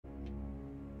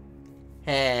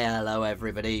Hello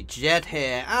everybody, Jed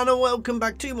here, and welcome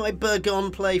back to my Bergonne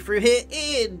playthrough here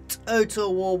in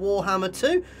Total War Warhammer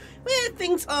 2, where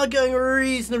things are going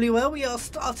reasonably well. We are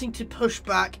starting to push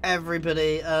back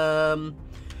everybody.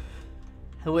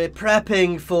 We're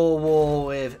prepping for war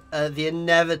with the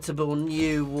inevitable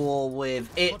new war with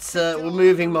we're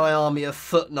moving my army of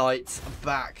foot knights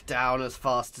back down as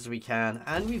fast as we can,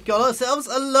 and we've got ourselves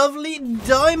a lovely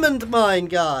diamond mine,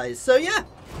 guys. So yeah,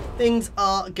 things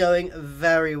are going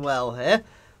very well here.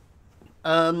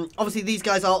 Obviously these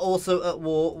guys are also at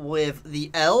war with the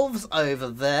elves over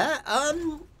there.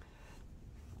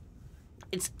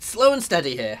 It's slow and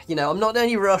steady here. You know, I'm not in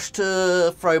any rush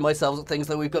to throw myself at things,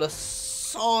 though. We've got a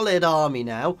solid army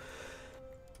now.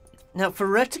 Now,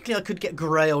 theoretically, I could get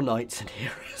Grail Knights in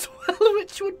here as well,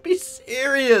 which would be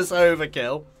serious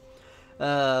overkill.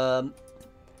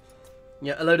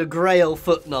 Yeah, a load of Grail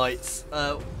Foot Knights,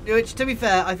 which, to be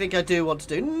fair, I think I do want to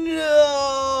do. No!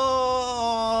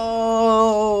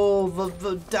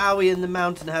 The Dowie and the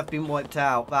mountain have been wiped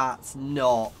out. That's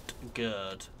not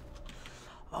good.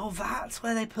 Oh, that's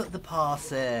where they put the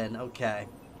pass in. Okay.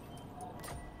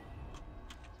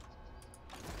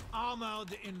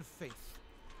 Armored in faith.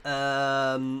 You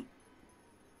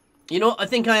know what? I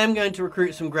think I am going to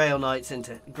recruit some Grail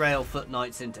Foot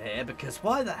Knights into here, because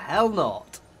why the hell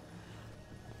not?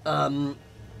 They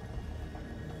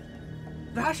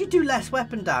actually do less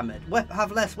weapon damage,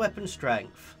 have less weapon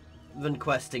strength than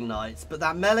questing knights, but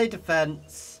that melee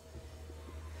defense.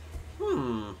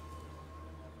 I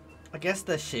guess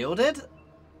they're shielded.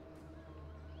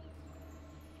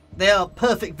 They are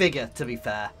perfect vigor, to be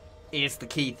fair, is the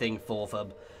key thing for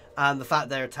them, and the fact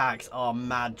their attacks are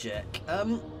magic.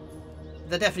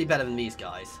 They're definitely better than these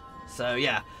guys. So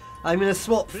yeah, I'm going to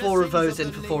swap 4 of those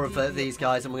in for 4 of these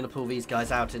guys, and we're going to pull these guys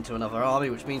out into another army,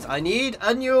 which means I need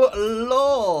a new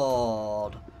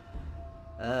lord.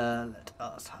 Let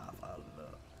us have a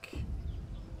look.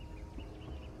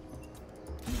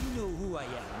 Do you know who I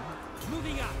am?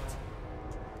 Moving out.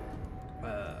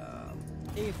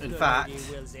 In fact,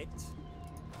 wills it.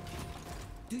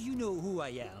 Do you know who I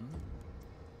am?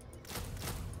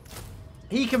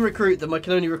 he can recruit them. I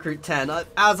can only recruit 10.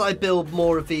 As I build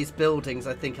more of these buildings,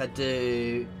 I think I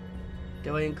do.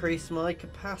 Do I increase my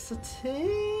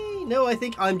capacity? No, I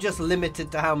think I'm just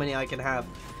limited to how many I can have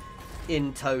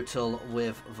in total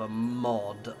with the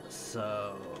mod.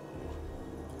 So,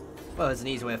 well, there's an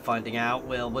easy way of finding out.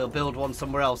 We'll build one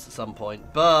somewhere else at some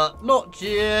point, but not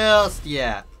just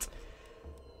yet.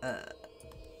 Oh,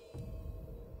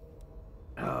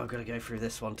 I've got to go through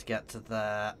this one to get to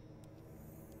that.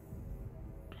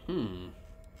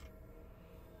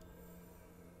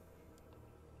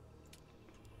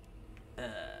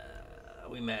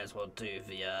 We may as well do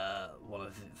the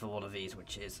one of these,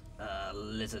 which is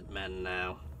lizard men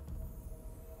now.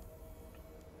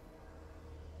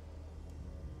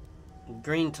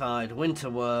 Green Tide, Winter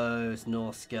Woes,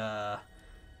 Norska,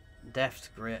 Deft's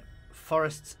Grip,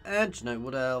 Forest's Edge, no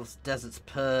Wood Elves, Desert's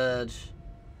Purge.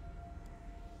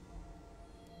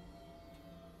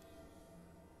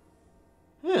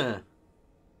 Huh.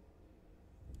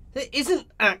 There isn't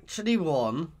actually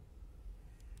one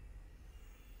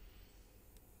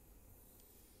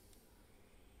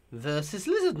versus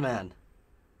Lizard Man.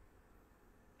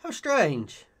 How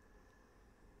strange.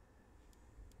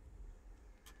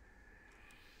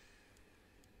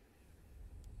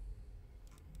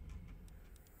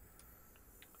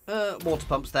 Water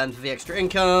pumps then for the extra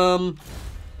income.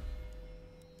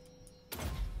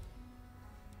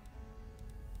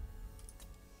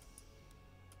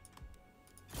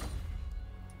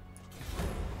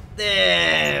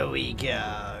 There we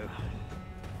go.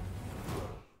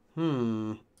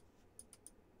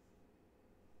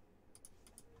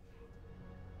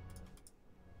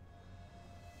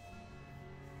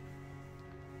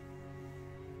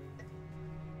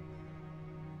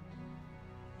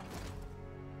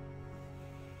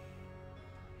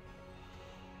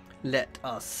 Let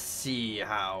us see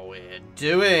how we're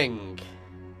doing.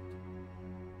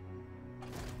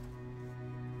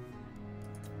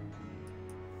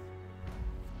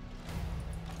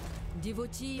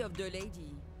 Devotee of the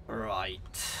lady. Right.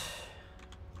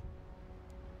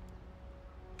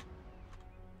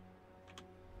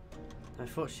 I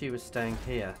thought she was staying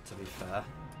here, to be fair.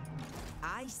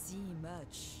 I see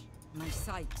much. My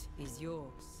sight is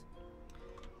yours.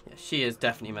 Yeah, she is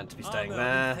definitely meant to be staying Armored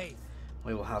in there. faith.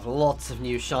 We will have lots of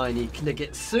new shiny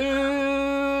kniggets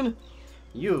soon.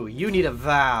 You need a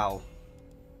vow.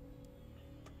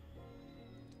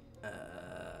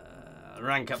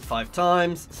 Rank up 5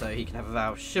 times, so he can have a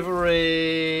vow of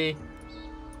chivalry.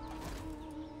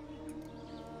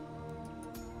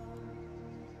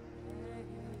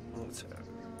 So,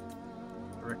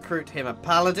 recruit him a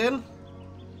paladin.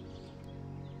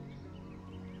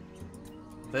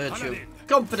 Virtue of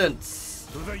confidence.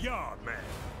 To the yard, man.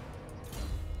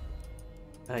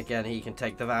 Again, he can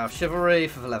take the vow of chivalry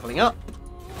for leveling up.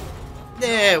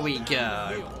 There we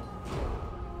go.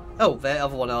 Oh, the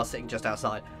other one are sitting just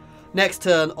outside. Next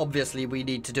turn, obviously, we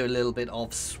need to do a little bit of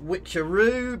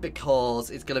switcheroo because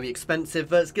it's going to be expensive.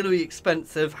 But it's going to be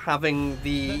expensive having the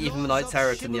even the Knight's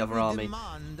Heritage in the other army.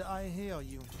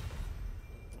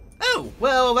 Oh,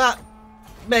 well, that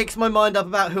makes my mind up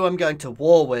about who I'm going to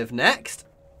war with next.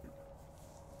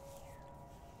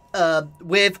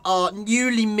 With our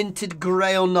newly minted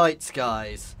Grail Knights,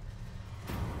 guys.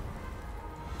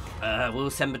 We'll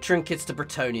send the trinkets to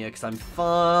Bretonnia because I'm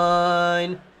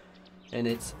fine. And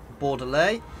it's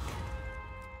Bordelais.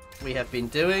 We have been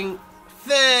doing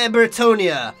fair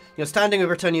Bretonnia. Your standing with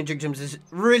Bretonnian dukedoms is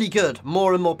really good.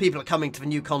 More and more people are coming to the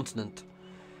new continent.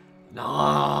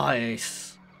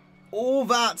 Nice. Oh,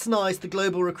 that's nice. The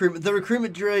global recruitment. The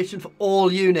recruitment duration for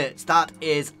all units. That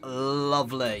is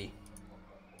lovely.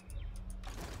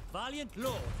 Valiant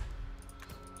Lord.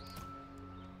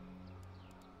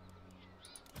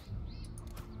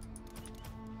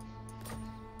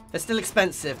 They're still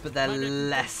expensive, but they're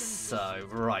less so.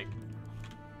 Right.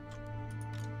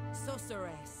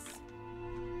 Sorceress.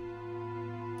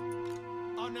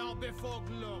 Honor before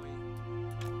glory.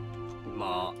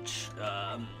 March.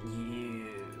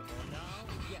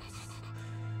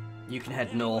 You can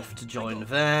head north to join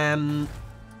them.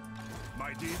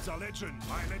 My deeds are legend.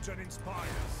 My legend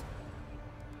inspires.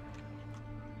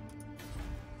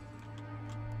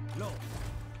 Lord.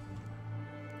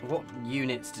 What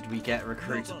units did we get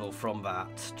recruitable from that?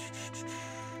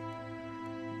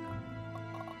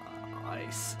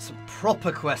 Nice. Some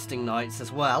proper questing knights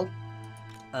as well.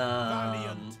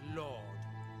 Valiant Lord.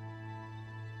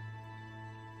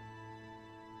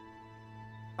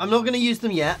 I'm not going to use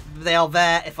them yet. They are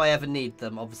there if I ever need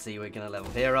them. Obviously, we're going to level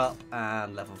here up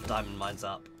and level the diamond mines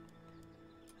up.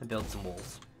 And build some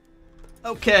walls.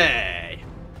 Okay.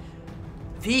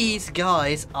 These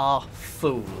guys are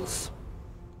fools.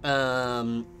 I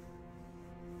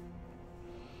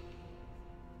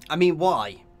mean,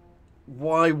 why?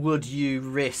 Why would you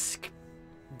risk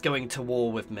going to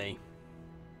war with me?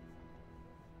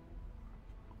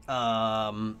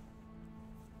 I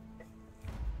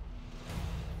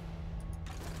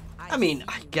mean,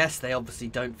 I guess they obviously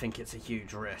don't think it's a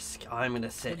huge risk. I'm going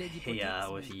to sit here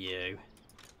with you.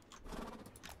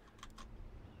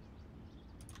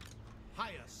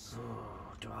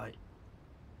 Oh,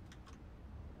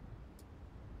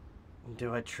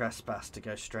 do I trespass to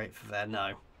go straight for there?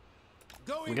 No.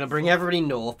 We're going to bring everybody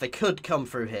north. They could come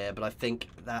through here, but I think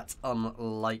that's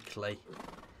unlikely.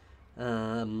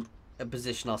 And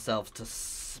position ourselves to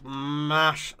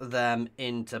smash them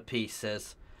into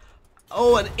pieces.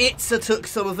 Oh, and Itza took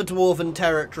some of the Dwarven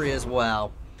territory as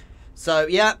well. So,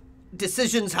 yeah,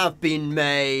 decisions have been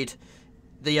made.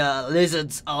 The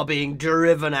lizards are being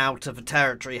driven out of the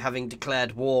territory, having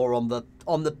declared war on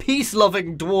the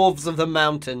peace-loving dwarves of the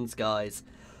mountains, guys,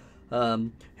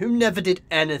 who never did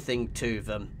anything to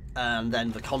them. And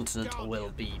then the continent will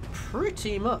be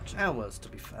pretty much ours, to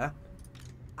be fair.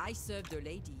 I serve the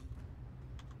lady.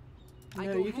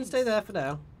 No, you can stay there for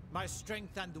now. My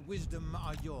strength and wisdom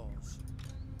are yours.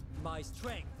 My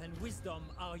strength and wisdom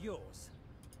are yours.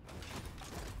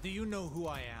 Do you know who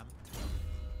I am?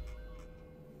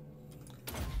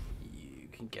 You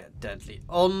can get deadly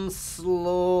onslaught.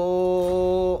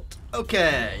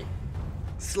 Okay.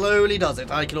 Slowly does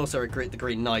it. I can also recruit the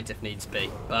Green Knight if needs be.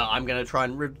 But I'm going to try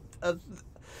and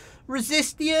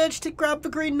resist the urge to grab the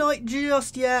Green Knight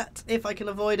just yet. If I can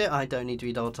avoid it. I don't need to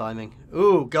be double timing.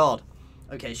 Ooh, God.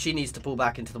 Okay, she needs to pull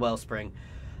back into the Wellspring.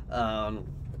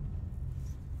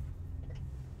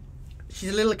 She's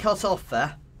a little cut off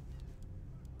there.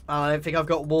 I don't think I've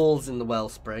got walls in the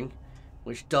Wellspring,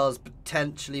 which does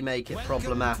potentially make it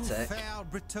problematic. To fair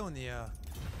Bretonnia.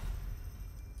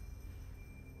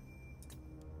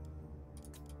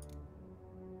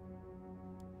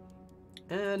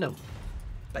 No.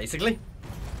 Basically.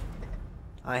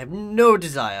 I have no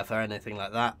desire for anything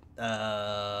like that.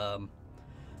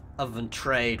 Other than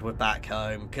trade with back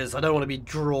home, because I don't want to be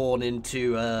drawn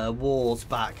into wars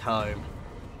back home.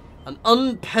 An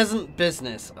unpleasant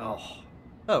business. Oh.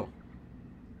 Oh.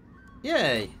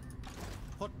 Yay.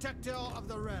 Protector of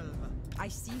the realm. I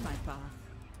see my path.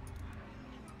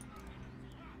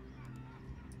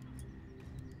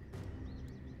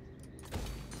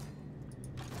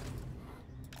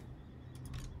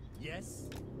 Yes?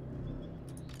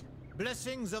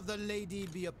 Blessings of the lady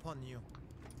be upon you.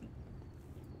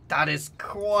 That is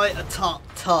quite a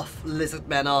tough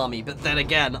lizardmen army, but then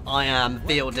again, I am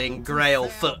fielding Grail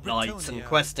foot knights and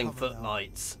questing foot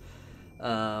knights.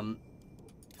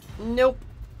 Nope.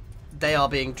 They are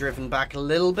being driven back a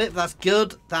little bit. That's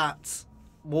good. That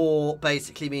war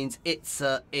basically means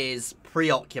Itza is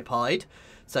preoccupied,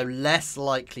 so less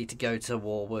likely to go to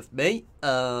war with me.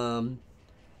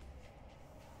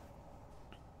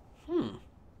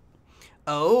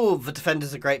 Oh, the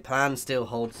defenders of Great Plan still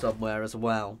hold somewhere as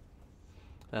well.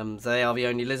 They are the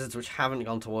only lizards which haven't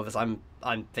gone to war with us.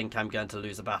 I think I'm going to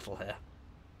lose a battle here.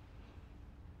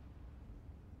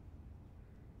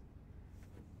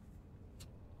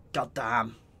 God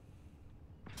damn.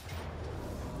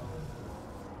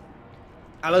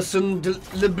 Alison de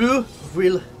Lebeau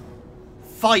will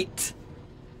fight.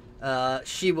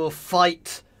 She will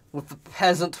fight with the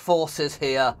peasant forces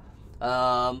here.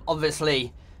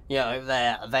 Obviously, you know,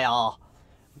 they are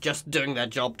just doing their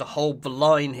job to hold the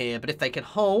line here. But if they can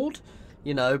hold,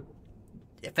 you know,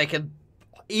 if they can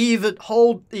even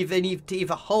hold, if they need to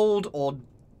either hold or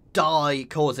die,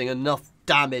 causing enough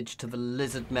damage to the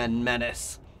Lizardmen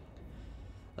menace,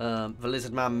 the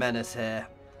Lizardman menace here,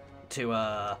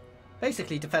 to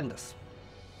basically defend us.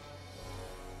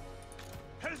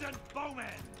 Peasant bowmen.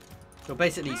 Or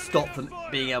basically stop them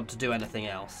being able to do anything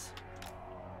else.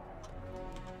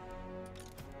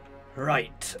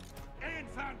 Right.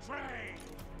 Infantry.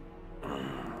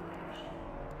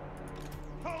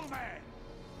 Bowmen.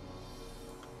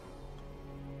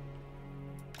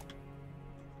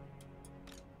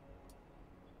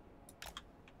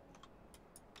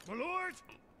 My lord.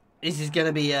 This is going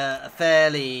to be a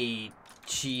fairly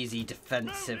cheesy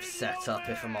defensive setup,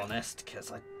 if I'm honest,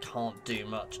 because I can't do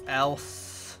much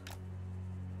else.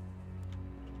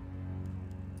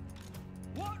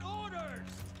 What orders?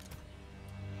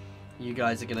 You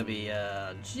guys are going to be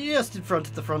just in front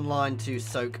of the front line to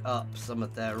soak up some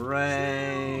of their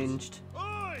ranged.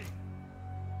 Oi!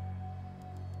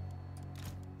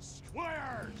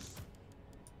 Squires.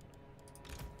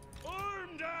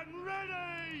 Armed and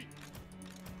ready.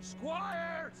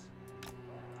 Squires.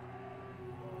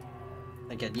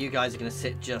 Again, you guys are going to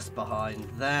sit just behind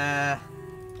there.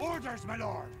 Orders, my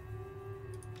lord.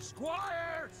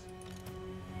 Squires.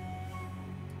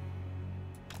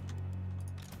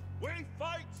 We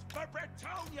fight for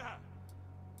Bretonnia.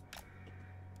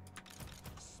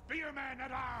 Spearmen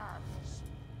at arms.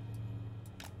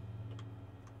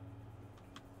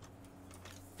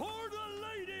 For the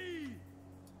lady!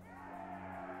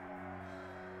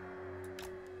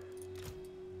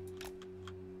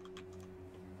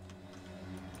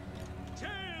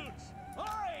 Shields.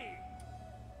 Aye.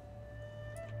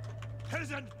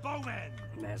 Peasant bowmen.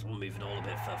 May as well move it all a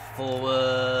bit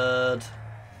forward.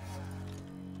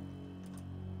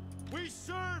 We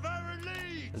serve our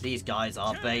lead. And these guys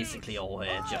are basically all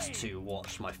here just to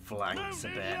watch my flanks a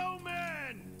bit.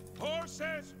 Men.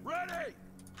 Horses ready.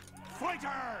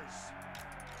 Fighters.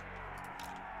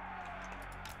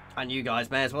 And you guys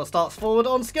may as well start forward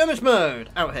on skirmish mode.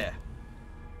 Out here.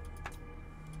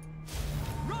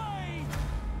 Right!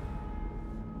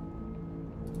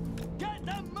 Get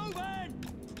them moving!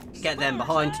 Get them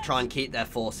behind to try and keep their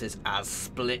forces as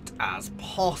split as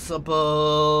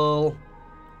possible.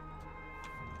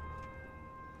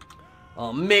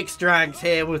 Our mixed ranks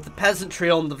here with the peasantry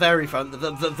on the very front.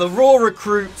 The raw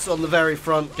recruits on the very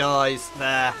front, guys.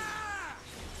 There.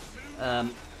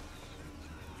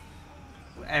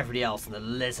 Everybody else and the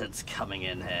lizards coming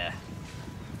in here.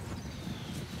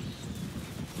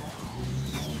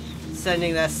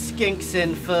 Sending their skinks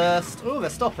in first. Oh, they're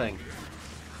stopping.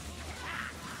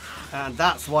 And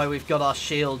that's why we've got our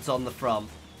shields on the front.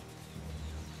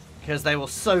 Because they will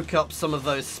soak up some of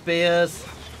those spears.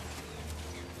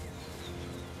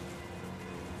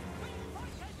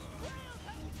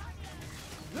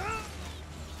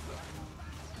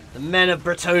 The men of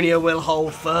Bretonnia will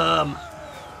hold firm.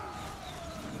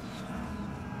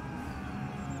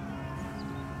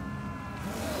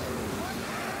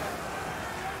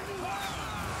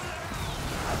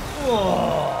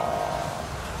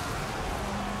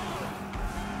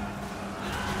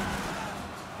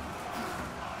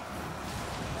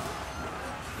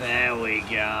 There we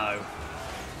go.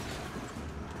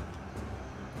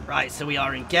 Right, so we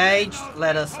are engaged.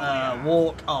 Let us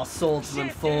walk our swordsmen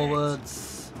forwards.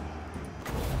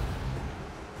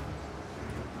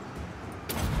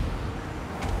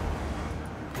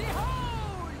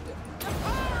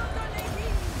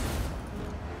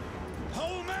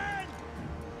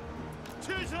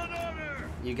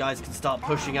 You guys can start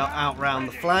pushing out round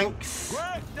the flanks.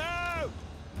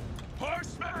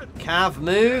 Cav,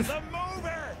 move.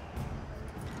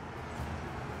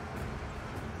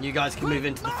 You guys can move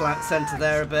into the flat centre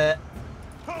there a bit.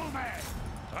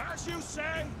 As you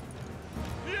say.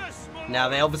 Yes, my Now,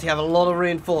 they obviously have a lot of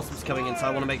reinforcements coming in, so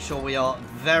I want to make sure we are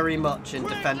very much in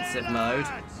defensive mode.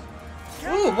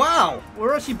 Oh, wow!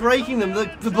 We're actually breaking them.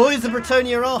 The boys of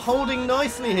Bretonnia are holding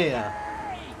nicely here.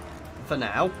 For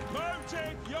now.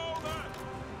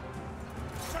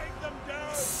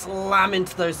 Slam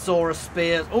into those Saurus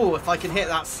spears. Oh, if I can hit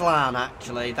that slam,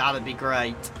 actually, that'd be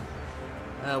great.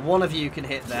 One of you can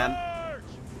hit them.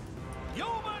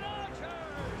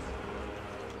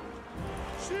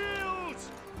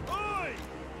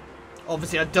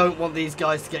 Obviously, I don't want these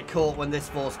guys to get caught when this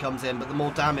force comes in, but the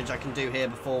more damage I can do here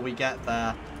before we get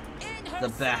there, the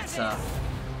better.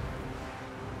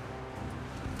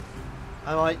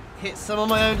 I might hit some on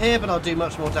my own here, but I'll do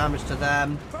much more damage to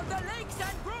them. From the lakes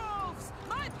and groves,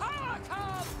 my power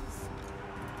comes.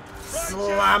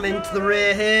 Slam into the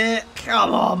rear here.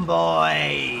 Come on,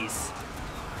 boys.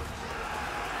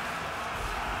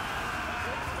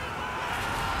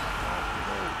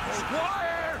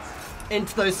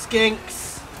 Into those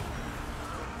skinks.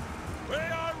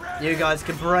 You guys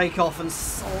can break off and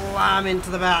slam into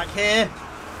the back here.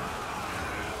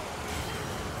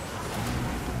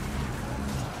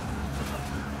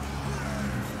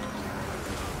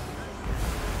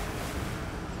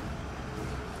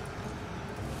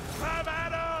 Come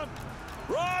at 'em!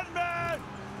 Run, men!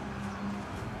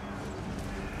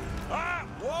 At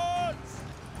once!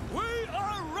 We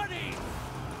are ready!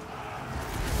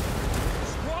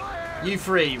 You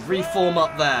three, reform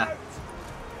up there.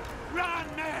 Run,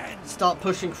 men! Start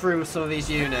pushing through with some of these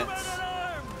units. Men at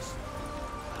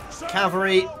arms!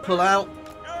 Cavalry, pull out.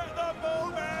 Get the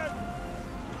bowmen!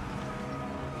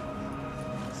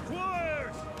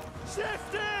 Squires!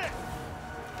 Shift it!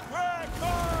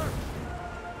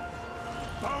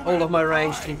 All of my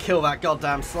range can kill that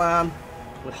goddamn slam.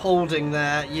 We're holding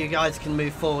there. You guys can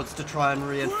move forwards to try and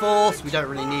reinforce. We don't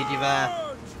really need you there.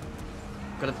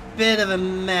 Got a bit of a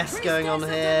mess going on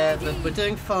here, but we're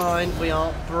doing fine. We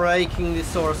are breaking the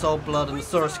Saurus Old Blood, and the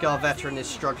Saurus Scar Veteran is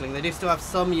struggling. They do still have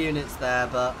some units there,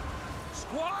 but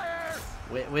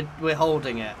we're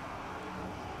holding it.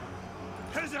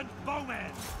 Peasant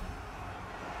bowmen!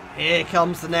 Here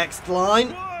comes the next line.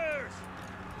 Squires!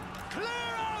 Clear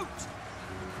out!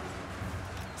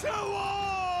 To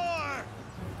war!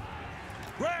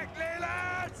 Quickly,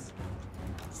 lads!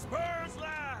 Spurs,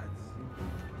 lads!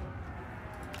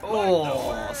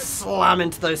 Oh, slam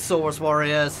into those Saurus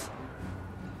warriors.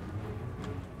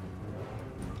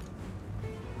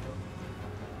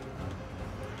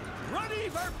 Ready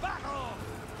for battle!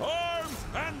 Arms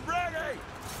and ready!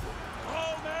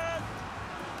 All men,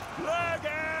 leg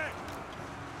it!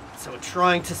 So we're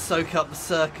trying to soak up the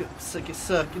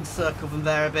circle them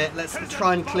there a bit. Let's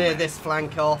try and clear this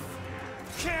flank off.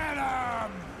 Kill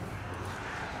 'em!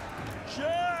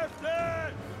 Shift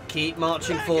it! Keep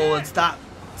marching forwards.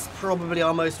 That's probably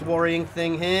our most worrying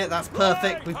thing here. That's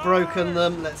perfect. We've broken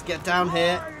them. Let's get down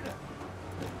here.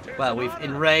 Well, we've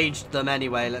enraged them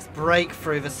anyway. Let's break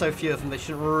through. There's so few of them, they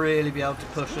shouldn't really be able to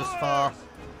push us far.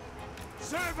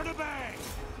 Serve the bay!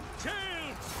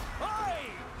 Shields! Aye!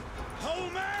 Whole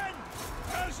men!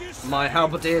 As you say! My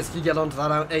halberdiers can get onto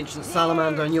that ancient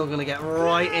salamander, and you're going to get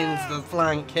right into the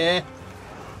flank here.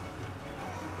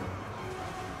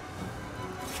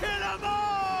 Kill 'em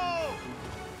all!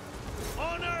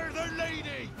 Honor the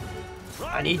lady!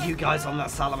 I need you guys on that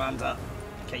salamander.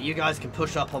 Okay, you guys can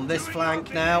push up on this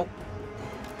flank now.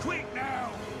 Quick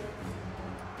now!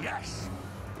 Yes!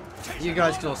 You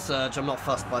guys can all surge. I'm not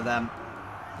fussed by them.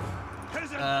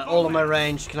 All of my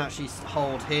range can actually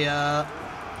hold here.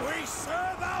 We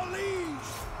serve our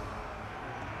liege!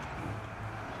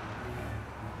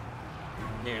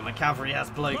 Yeah, my cavalry has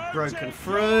broken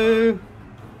through.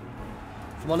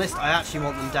 If I'm honest, I actually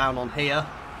want them down on here.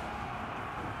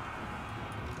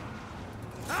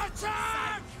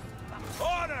 Attack!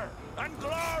 Honor and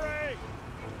glory!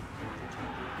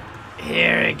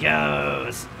 Here it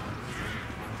goes.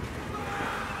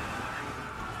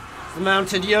 The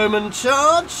mounted yeoman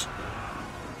charge.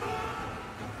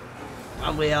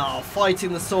 And we are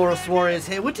fighting the Saurus warriors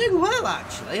here. We're doing well,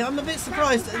 actually. I'm a bit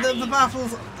surprised. The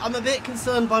battles, I'm a bit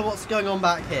concerned by what's going on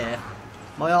back here.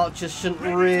 My archers shouldn't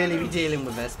really be dealing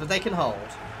with this, but they can hold.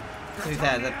 To be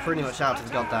fair, they're pretty much out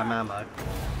of goddamn ammo.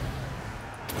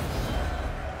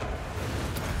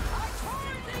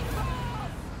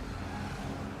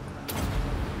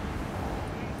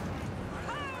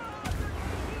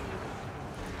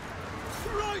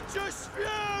 Righteous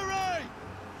fury!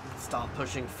 Start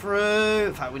pushing through.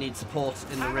 In fact, we need support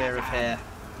in the rear of here.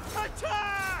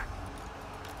 Attack!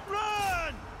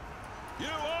 Run! You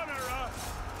honor us!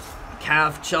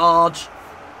 have charge.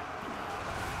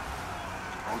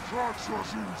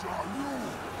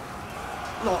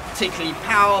 Not particularly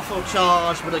powerful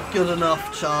charge, but a good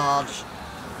enough charge.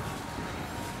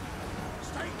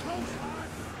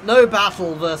 No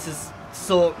battle versus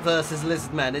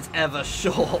lizard men is ever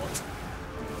short.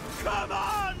 Come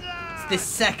on, It's this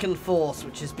second force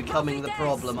which is becoming the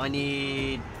problem. I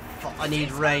need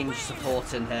range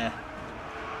support in here.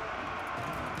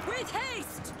 With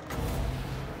haste!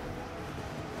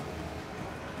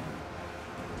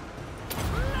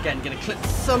 Again, gonna clip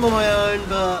some of my own,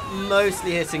 but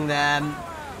mostly hitting them.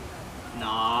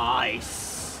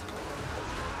 Nice.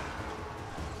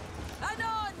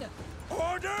 Anon!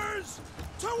 orders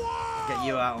to war! Get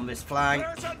you out on this flank.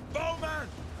 There's a bowman!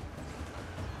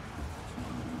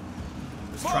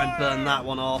 Let's try and burn that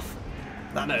one off.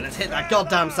 No, let's hit that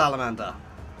goddamn salamander.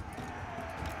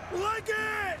 Like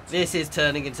it! This is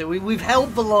turning into... We've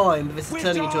held the line, but this is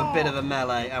turning into a bit of a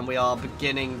melee, and we are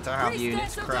beginning to have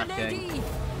units cracking.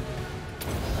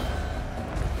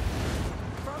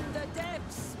 From the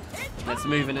depths, Let's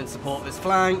move in and support this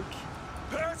flank.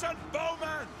 There's a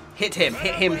bowman! Hit him,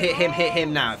 hit him, hit him, hit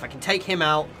him now. If I can take him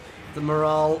out, the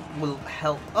morale will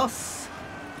help us.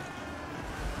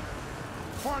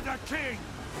 For the king!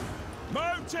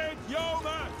 Mounted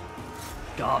yeoman!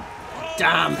 God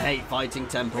damn, hate fighting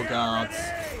temple guards.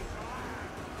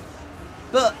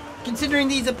 But considering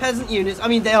these are peasant units, I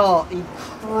mean, they are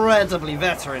incredibly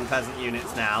veteran peasant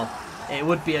units now. It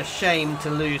would be a shame to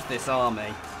lose this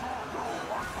army.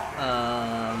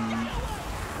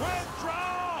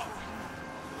 Withdraw!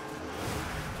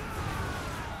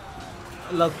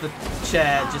 I love the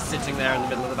chair just sitting there in the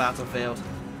middle of the battlefield.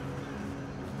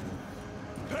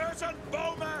 Peasant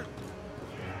bowman!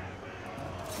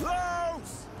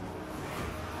 Close!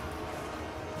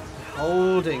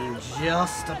 Holding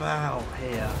just about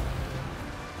here.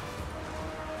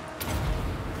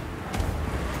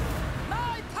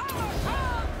 my power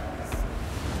comes!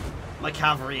 My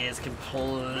cavalry is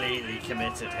completely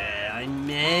committed here. I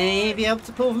may be able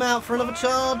to pull them out for another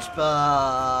charge,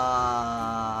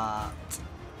 but...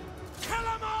 Kill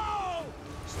 'em all!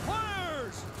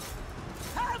 Squares!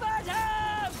 Have at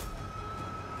him!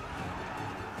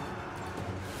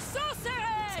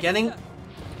 Sorceress! Getting...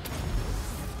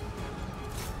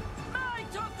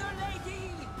 Might of the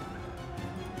lady!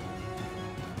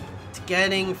 It's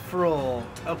getting fraught.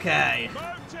 Okay.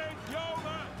 Mounted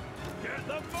yeoman! Get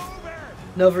them moving!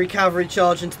 Another cavalry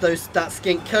charge into that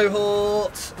skink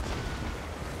cohort.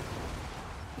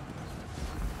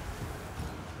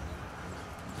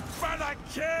 For the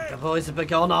king! The boys of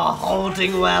Bergonne are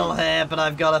holding well here, but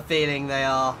I've got a feeling they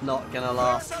are not going to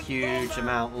last a huge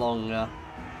amount longer.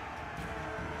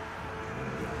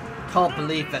 Can't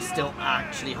believe they're still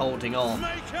actually holding on.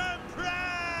 Make 'em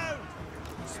proud!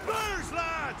 Spurs,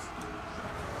 lads!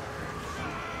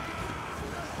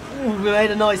 Ooh, we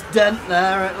made a nice dent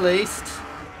there at least.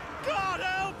 God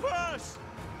help us!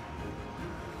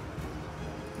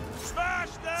 Smash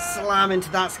them! Slam into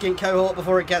that skink cohort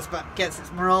before it gets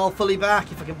its morale fully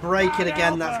back. If I can break it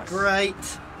again, that's great.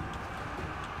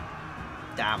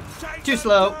 Damn. Take Too them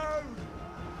slow. down!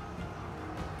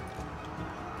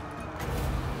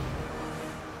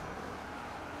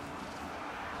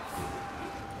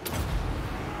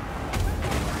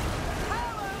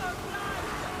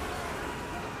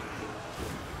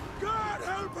 God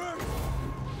help us!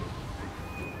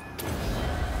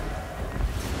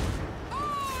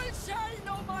 All shall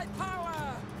know my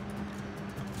power!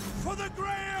 For the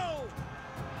Grail!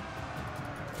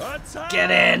 Attack!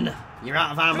 Get in! You're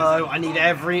out of ammo. I need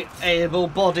every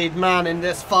able-bodied man in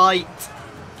this fight.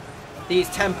 These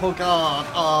temple guard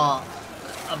are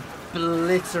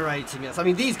obliterating us. I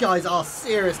mean, these guys are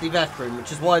seriously veteran,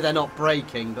 which is why they're not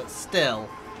breaking, but still.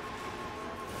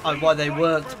 Oh, why they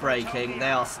weren't breaking,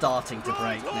 they are starting to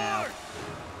break now.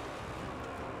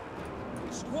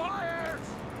 Squires!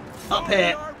 Up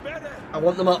here. I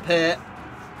want them up here.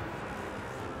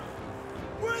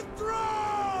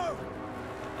 Withdraw!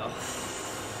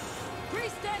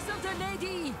 Priestess of the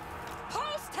lady!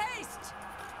 Post haste!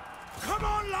 Come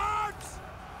on, lads!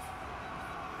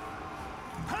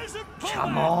 Peasant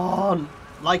Come bowman! on!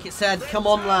 Like it said, come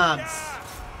on, lads.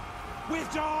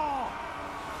 Withdraw!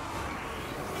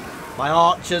 My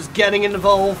archers getting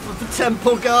involved with the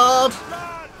temple guard.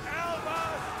 God help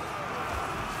us!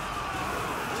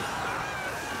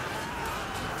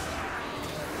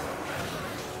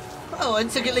 Oh, I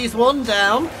took at least one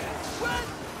down.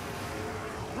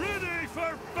 Ready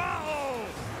for battle!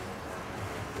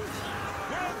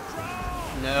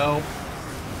 Withdraw! No.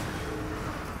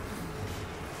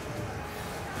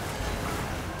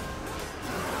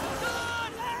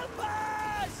 God help us!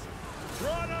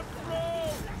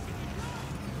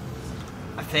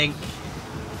 think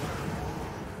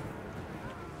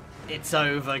it's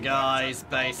over, guys,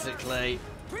 basically.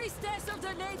 Priestess of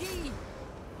the Lady!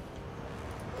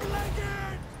 We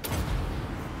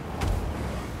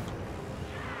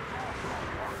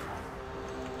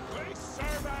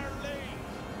serve our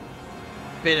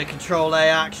lead. Bit of control A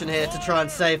action here to try and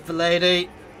save the lady.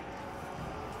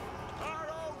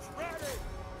 Arrows ready.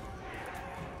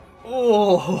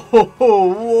 Oh,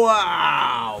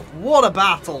 wow. What a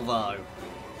battle, though.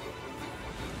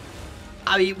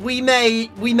 I mean, we may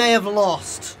have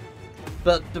lost,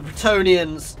 but the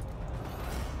Bretonnians,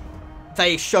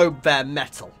 they showed their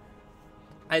mettle.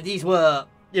 And these were,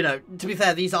 you know, to be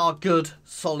fair, these are good,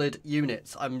 solid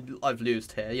units I've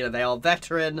lost here. You know, they are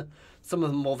veteran, some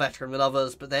of them more veteran than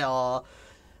others, but they are,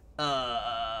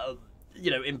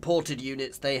 you know, imported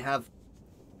units. They have,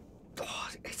 oh,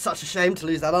 it's such a shame to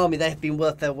lose that army. They have been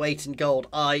worth their weight in gold.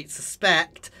 I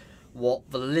suspect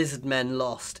what the lizard men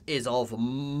lost is of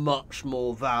much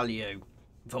more value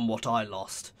than what I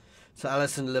lost. So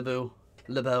Alison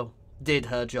Lebeau did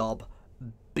her job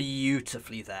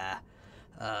beautifully there.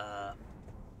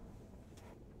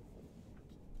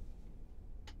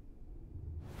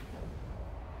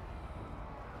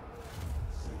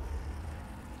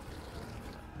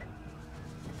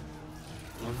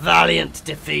 Valiant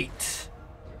defeat.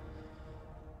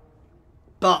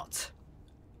 But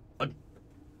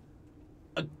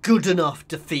a good enough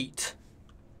defeat.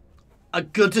 A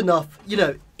good enough, you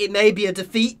know, it may be a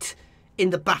defeat in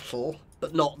the battle,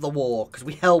 but not the war, because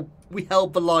we held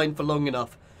the line for long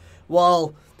enough.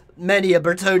 While many a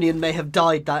Bretonnian may have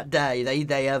died that day,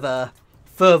 they have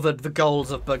furthered the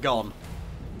goals of Bergonne.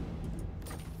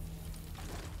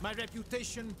 My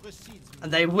reputation precedes me.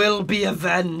 And they will be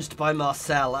avenged by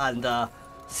Marcel and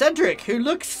Cedric, who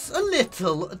looks a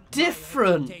little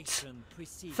different Reputation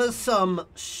precedes for me. some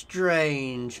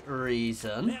strange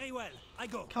reason. Very well, I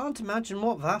go. Can't imagine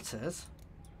what that is.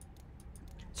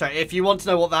 Sorry, if you want to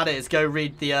know what that is, go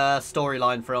read the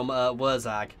storyline from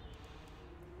Wurzag.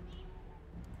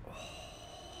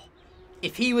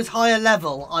 If he was higher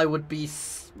level, I would be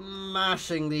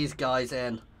smashing these guys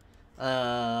in.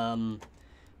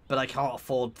 But I can't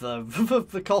afford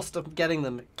the cost of getting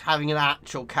them. Having an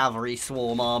actual cavalry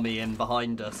swarm army in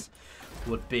behind us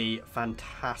would be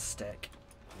fantastic.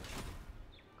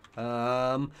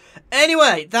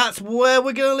 Anyway, that's where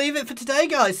we're going to leave it for today,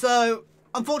 guys. So,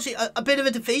 unfortunately, a bit of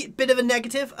a defeat, bit of a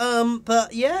negative.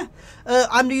 But yeah,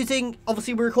 I'm using,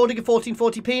 obviously we're recording at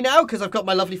 1440p now because I've got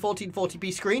my lovely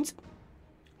 1440p screens.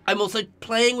 I'm also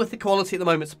playing with the quality at the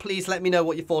moment, so please let me know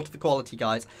what you thought of the quality,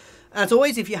 guys. As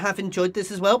always, if you have enjoyed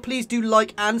this as well, please do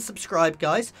like and subscribe,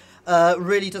 guys.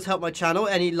 Really does help my channel.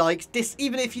 Any likes,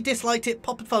 even if you disliked it,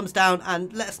 pop a thumbs down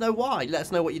and let us know why. Let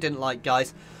us know what you didn't like,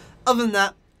 guys. Other than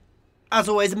that, as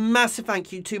always, a massive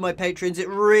thank you to my patrons. It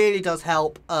really does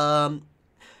help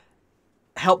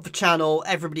help the channel,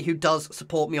 everybody who does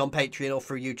support me on Patreon or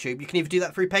through YouTube. You can either do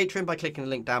that through Patreon by clicking the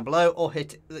link down below or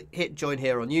hit join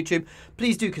here on YouTube.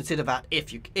 Please do consider that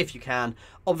if you can.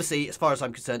 Obviously, as far as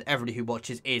I'm concerned, everybody who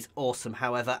watches is awesome,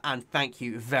 however, and thank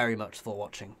you very much for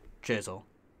watching. Cheers all.